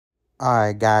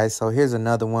Alright guys, so here's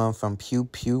another one from Pew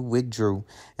Pew with Drew.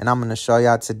 And I'm going to show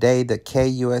y'all today the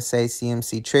KUSA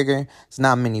CMC Trigger. There's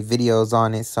not many videos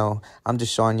on it, so I'm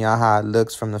just showing y'all how it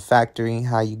looks from the factory,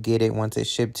 how you get it once it's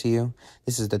shipped to you.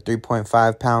 This is the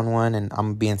 3.5 pound one, and I'm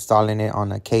going to be installing it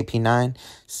on a KP9.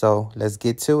 So let's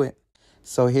get to it.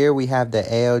 So here we have the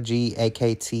ALG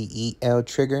AKTEL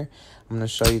trigger. I'm going to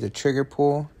show you the trigger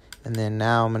pull, and then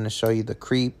now I'm going to show you the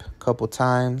creep a couple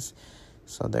times.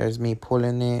 So there's me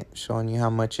pulling it, showing you how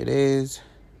much it is,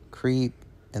 creep,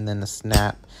 and then the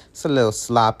snap. It's a little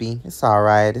sloppy. It's all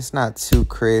right. It's not too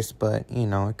crisp, but, you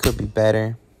know, it could be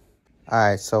better.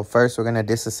 All right, so first we're going to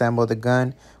disassemble the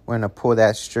gun. We're going to pull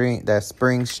that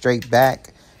spring straight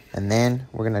back, and then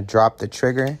we're going to drop the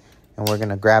trigger, and we're going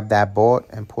to grab that bolt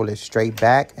and pull it straight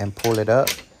back and pull it up.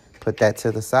 Put that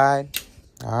to the side.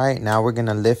 All right, now we're going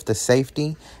to lift the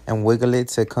safety and wiggle it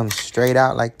to come straight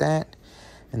out like that.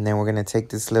 And then we're going to take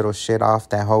this little shit off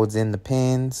that holds in the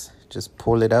pins. Just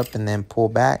pull it up and then pull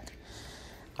back.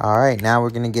 All right, now we're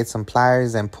going to get some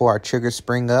pliers and pull our trigger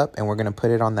spring up. And we're going to put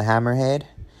it on the hammerhead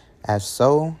as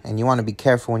so. And you want to be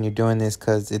careful when you're doing this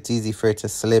because it's easy for it to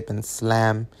slip and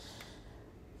slam.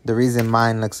 The reason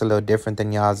mine looks a little different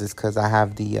than y'all's is because I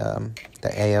have the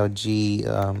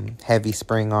ALG heavy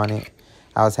spring on it.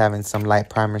 I was having some light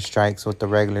primer strikes with the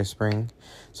regular spring.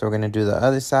 So we're going to do the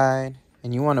other side.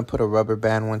 And you want to put a rubber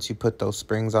band once you put those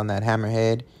springs on that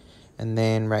hammerhead. And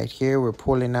then right here, we're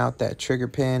pulling out that trigger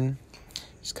pin.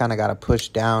 Just kind of got to push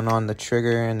down on the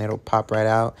trigger and it'll pop right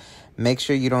out. Make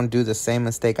sure you don't do the same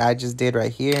mistake I just did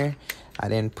right here. I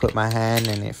didn't put my hand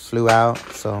and it flew out.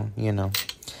 So, you know.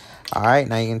 All right,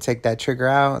 now you can take that trigger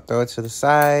out, throw it to the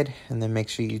side, and then make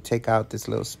sure you take out this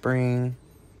little spring.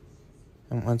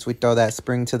 And once we throw that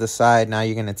spring to the side, now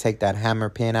you're going to take that hammer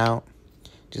pin out.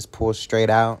 Just pull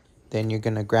straight out. Then you're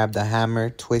going to grab the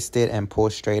hammer, twist it, and pull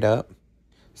straight up.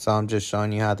 So I'm just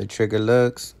showing you how the trigger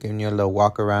looks, giving you a little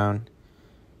walk around.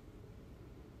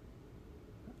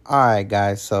 Alright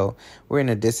guys, so we're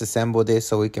going to disassemble this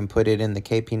so we can put it in the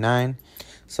KP9.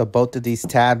 So both of these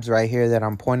tabs right here that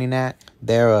I'm pointing at,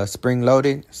 they're spring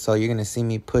loaded. So you're going to see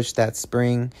me push that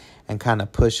spring and kind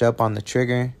of push up on the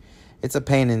trigger. It's a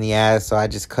pain in the ass, so I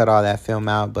just cut all that film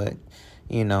out, but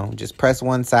you know, just press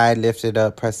one side, lift it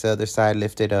up, press the other side,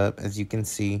 lift it up, as you can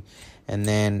see. And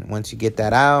then once you get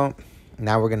that out,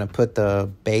 now we're going to put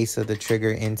the base of the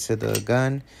trigger into the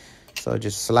gun. So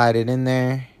just slide it in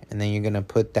there, and then you're going to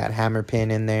put that hammer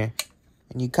pin in there.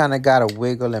 And you kind of got to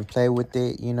wiggle and play with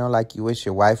it, you know, like you wish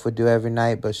your wife would do every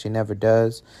night, but she never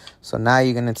does. So now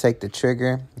you're going to take the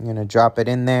trigger, you're going to drop it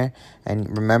in there.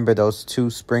 And remember those two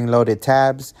spring-loaded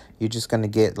tabs, you're just going to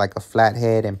get like a flat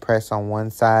head and press on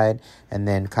one side and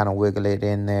then kind of wiggle it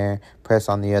in there. Press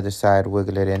on the other side,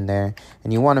 wiggle it in there.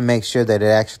 And you want to make sure that it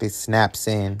actually snaps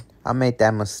in. I made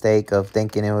that mistake of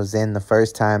thinking it was in the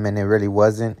first time and it really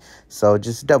wasn't. So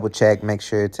just double check, make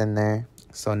sure it's in there.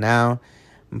 So now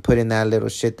I'm putting that little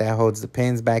shit that holds the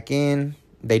pins back in.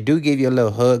 They do give you a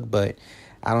little hook, but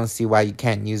I don't see why you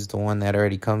can't use the one that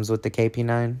already comes with the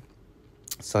KP9.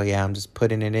 So yeah, I'm just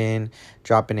putting it in,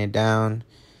 dropping it down.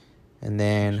 And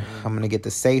then I'm going to get the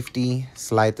safety,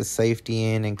 slide the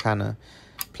safety in and kind of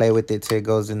play with it till it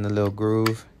goes in the little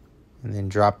groove. And then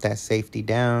drop that safety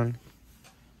down.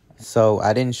 So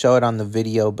I didn't show it on the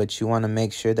video, but you want to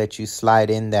make sure that you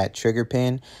slide in that trigger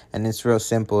pin. And it's real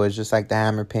simple. It's just like the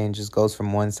hammer pin, just goes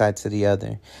from one side to the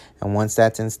other. And once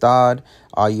that's installed,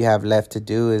 all you have left to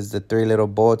do is the 3 little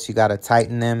bolts. You got to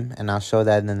tighten them, and I'll show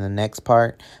that in the next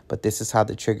part. But this is how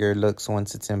the trigger looks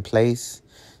once it's in place.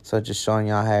 So just showing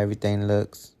y'all how everything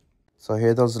looks. So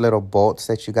here are those little bolts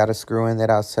that you got to screw in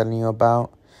that I was telling you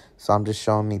about. So I'm just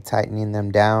showing me tightening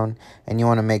them down. And you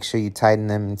want to make sure you tighten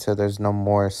them until there's no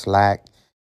more slack.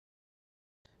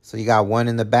 So you got 1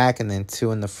 in the back and then 2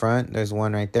 in the front. There's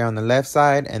 1 right there on the left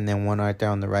side and then 1 right there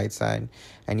on the right side.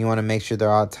 And you want to make sure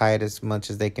they're all tight as much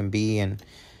as they can be and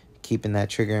keeping that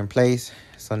trigger in place.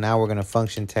 So now we're going to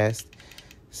function test.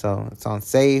 So it's on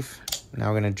safe.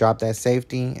 Now we're going to drop that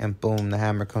safety and boom, the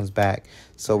hammer comes back.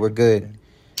 So we're good.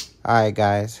 Alright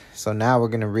guys, so now we're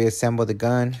going to reassemble the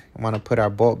gun. I want to put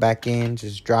our bolt back in,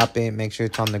 just drop it, make sure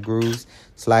it's on the grooves,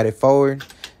 slide it forward.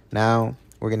 Now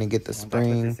we're going to get the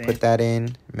spring, put that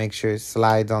in, make sure it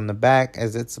slides on the back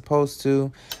as it's supposed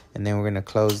to. And then we're going to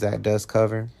close that dust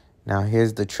cover. Now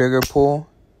here's the trigger pull.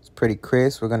 It's pretty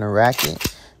crisp. We're going to rack it.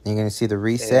 Then you're going to see the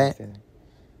reset.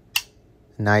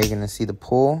 Now you're going to see the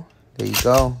pull. There you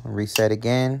go. Reset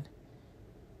again.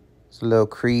 It's a little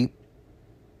creep.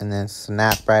 And then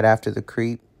snap right after the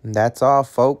creep. And that's all,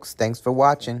 folks. Thanks for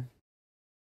watching.